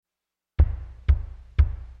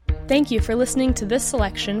Thank you for listening to this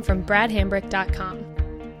selection from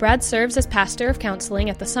bradhambrick.com. Brad serves as pastor of counseling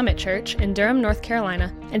at the Summit Church in Durham, North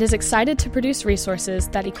Carolina, and is excited to produce resources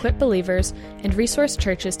that equip believers and resource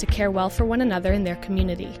churches to care well for one another in their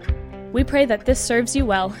community. We pray that this serves you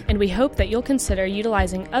well, and we hope that you'll consider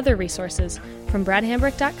utilizing other resources from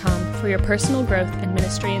bradhambrick.com for your personal growth and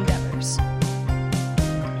ministry endeavors.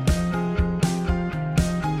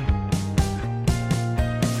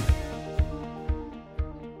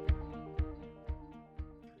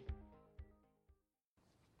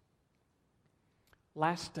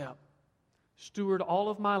 Last step, steward all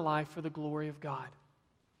of my life for the glory of God.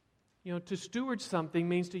 To steward something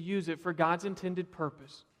means to use it for God's intended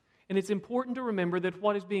purpose. And it's important to remember that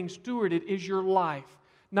what is being stewarded is your life,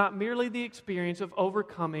 not merely the experience of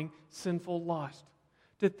overcoming sinful lust.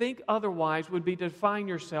 To think otherwise would be to define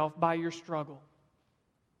yourself by your struggle.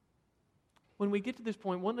 When we get to this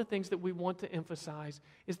point, one of the things that we want to emphasize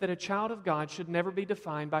is that a child of God should never be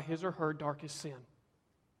defined by his or her darkest sin.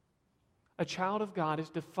 A child of God is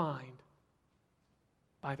defined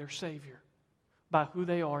by their Savior, by who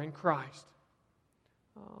they are in Christ.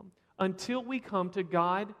 Until we come to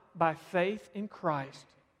God by faith in Christ,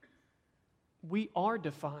 we are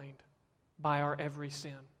defined by our every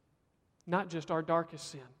sin, not just our darkest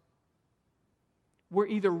sin. We're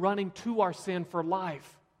either running to our sin for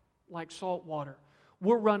life, like salt water.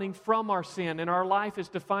 We're running from our sin, and our life is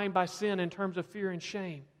defined by sin in terms of fear and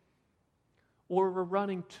shame. Or we're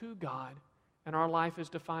running to God, and our life is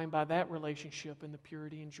defined by that relationship and the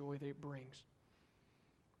purity and joy that it brings.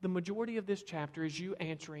 The majority of this chapter is you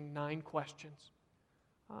answering 9 questions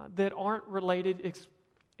that aren't related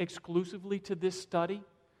exclusively to this study,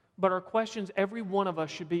 but are questions every one of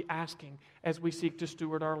us should be asking as we seek to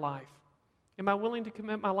steward our life. Am I willing to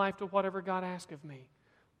commit my life to whatever God asks of me?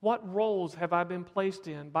 What roles have I been placed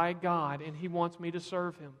in by God and He wants me to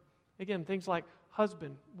serve Him? Again, things like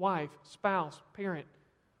husband, wife, spouse, parent.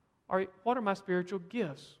 What are my spiritual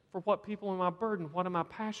gifts? For what people am I burdened? What am I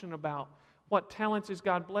passionate about? What talents has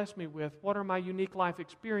God blessed me with? What are my unique life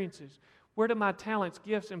experiences? Where do my talents,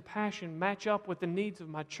 gifts, and passion match up with the needs of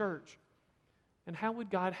my church? And how would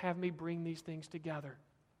God have me bring these things together?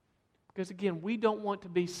 Because again, we don't want to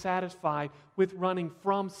be satisfied with running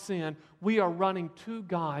from sin. We are running to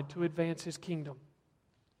God to advance His kingdom.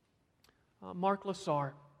 Mark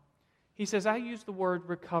Lassar, he says, I use the word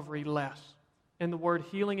recovery less and the word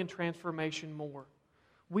healing and transformation more.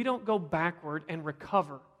 We don't go backward and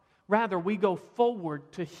recover. Rather, we go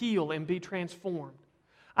forward to heal and be transformed.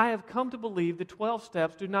 I have come to believe the 12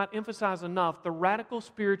 steps do not emphasize enough the radical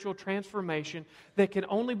spiritual transformation that can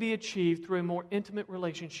only be achieved through a more intimate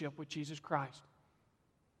relationship with Jesus Christ.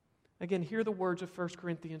 Again, hear the words of 1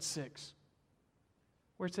 Corinthians 6,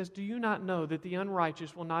 where it says, Do you not know that the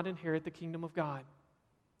unrighteous will not inherit the kingdom of God?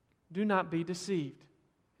 Do not be deceived.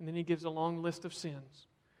 And then he gives a long list of sins.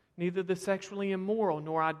 Neither the sexually immoral,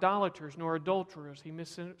 nor idolaters, nor adulterers, he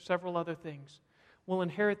missed several other things, will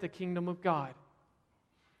inherit the kingdom of God.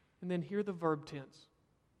 And then hear the verb tense.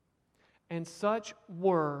 And such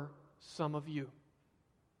were some of you.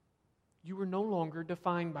 You were no longer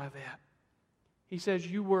defined by that. He says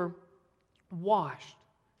you were washed,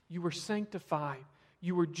 you were sanctified,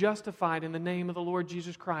 you were justified in the name of the Lord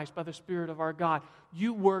Jesus Christ by the Spirit of our God.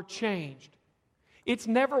 You were changed. It's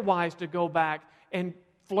never wise to go back and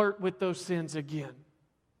flirt with those sins again.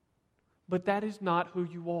 But that is not who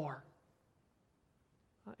you are.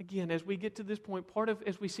 Again, as we get to this point,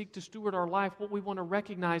 as we seek to steward our life, what we want to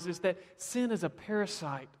recognize is that sin is a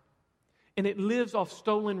parasite. And it lives off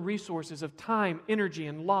stolen resources of time, energy,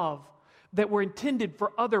 and love that were intended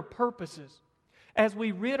for other purposes. As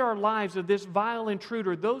we rid our lives of this vile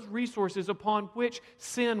intruder, those resources upon which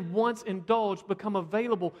sin once indulged become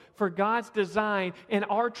available for God's design and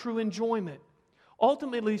our true enjoyment.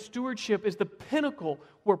 Ultimately, stewardship is the pinnacle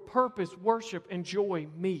where purpose, worship, and joy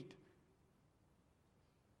meet.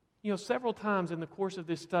 Several times in the course of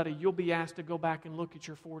this study, you'll be asked to go back and look at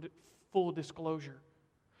your full disclosure.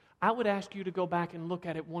 I would ask you to go back and look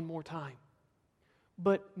at it one more time,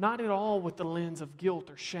 but not at all with the lens of guilt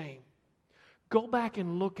or shame. Go back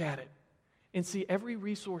and look at it and see every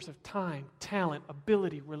resource of time, talent,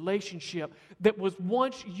 ability, relationship that was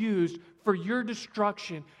once used for your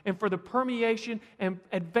destruction and for the permeation and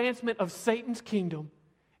advancement of Satan's kingdom,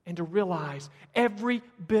 and to realize every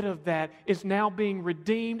bit of that is now being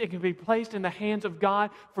redeemed and can be placed in the hands of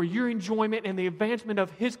God for your enjoyment and the advancement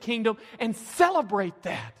of His kingdom, and celebrate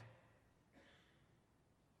that.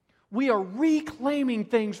 We are reclaiming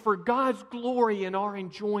things for God's glory and our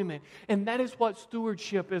enjoyment. And that is what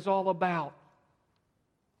stewardship is all about.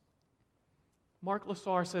 Mark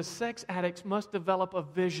Lasar says sex addicts must develop a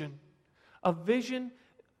vision. A vision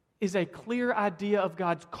is a clear idea of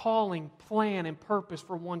God's calling, plan, and purpose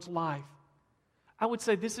for one's life. I would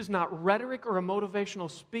say this is not rhetoric or a motivational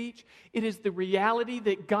speech. It is the reality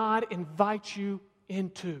that God invites you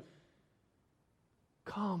into.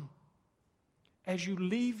 Come. As you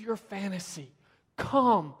leave your fantasy,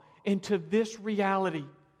 come into this reality.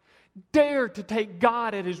 Dare to take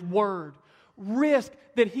God at His word. Risk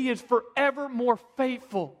that He is forever more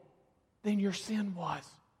faithful than your sin was.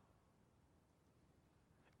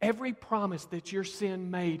 Every promise that your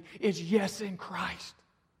sin made is yes in Christ.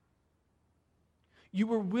 You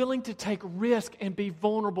were willing to take risk and be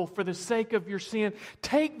vulnerable for the sake of your sin.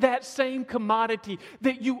 Take that same commodity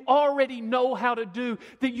that you already know how to do,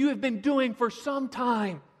 that you have been doing for some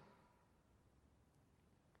time,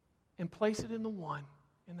 and place it in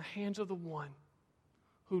the hands of the one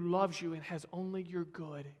who loves you and has only your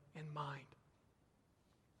good in mind.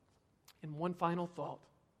 And one final thought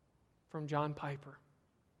from John Piper.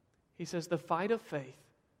 He says, the fight of faith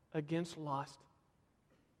against lust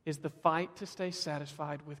is the fight to stay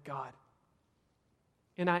satisfied with God.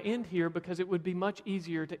 And I end here because it would be much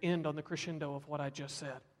easier to end on the crescendo of what I just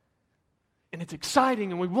said. And it's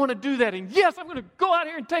exciting and we want to do that. And yes, I'm going to go out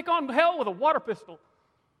here and take on hell with a water pistol.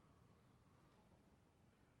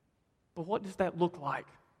 But what does that look like?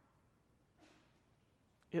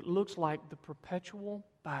 It looks like the perpetual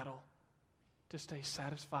battle to stay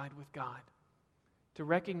satisfied with God. To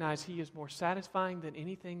recognize He is more satisfying than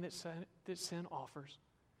anything that sin offers.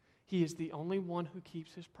 He is the only one who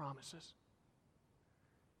keeps His promises.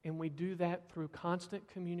 And we do that through constant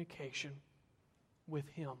communication with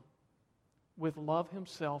Him, with love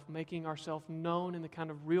Himself, making ourselves known in the kind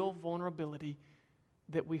of real vulnerability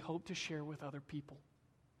that we hope to share with other people.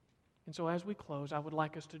 And so as we close, I would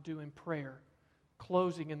like us to do in prayer,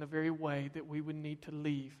 closing in the very way that we would need to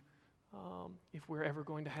leave if we're ever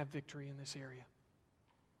going to have victory in this area.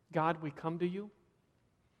 God, we come to You.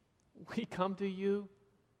 We come to You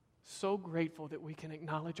so grateful that we can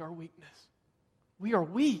acknowledge our weakness. We are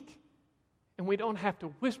weak, and we don't have to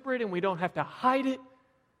whisper it, and we don't have to hide it.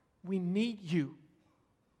 We need You.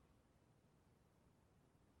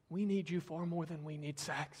 We need You far more than we need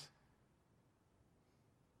sex.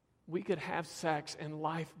 We could have sex and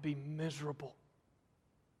life be miserable.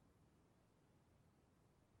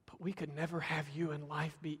 But we could never have You and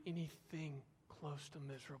life be anything close to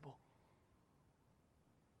miserable.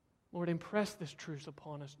 Lord, impress this truth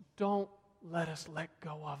upon us. Don't let us let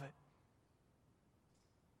go of it.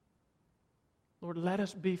 Lord, let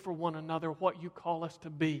us be for one another what You call us to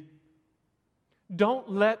be. Don't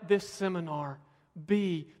let this seminar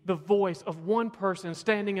be the voice of one person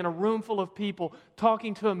standing in a room full of people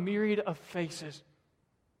talking to a myriad of faces.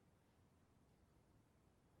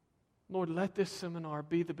 Lord, let this seminar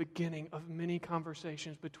be the beginning of many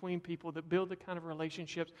conversations between people that build the kind of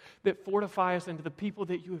relationships that fortify us into the people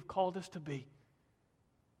that You have called us to be.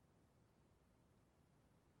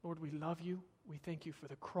 Lord, we love You. We thank You for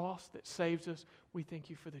the cross that saves us. We thank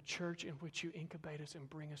You for the church in which You incubate us and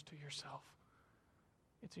bring us to Yourself.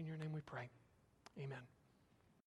 It's in Your name we pray. Amen.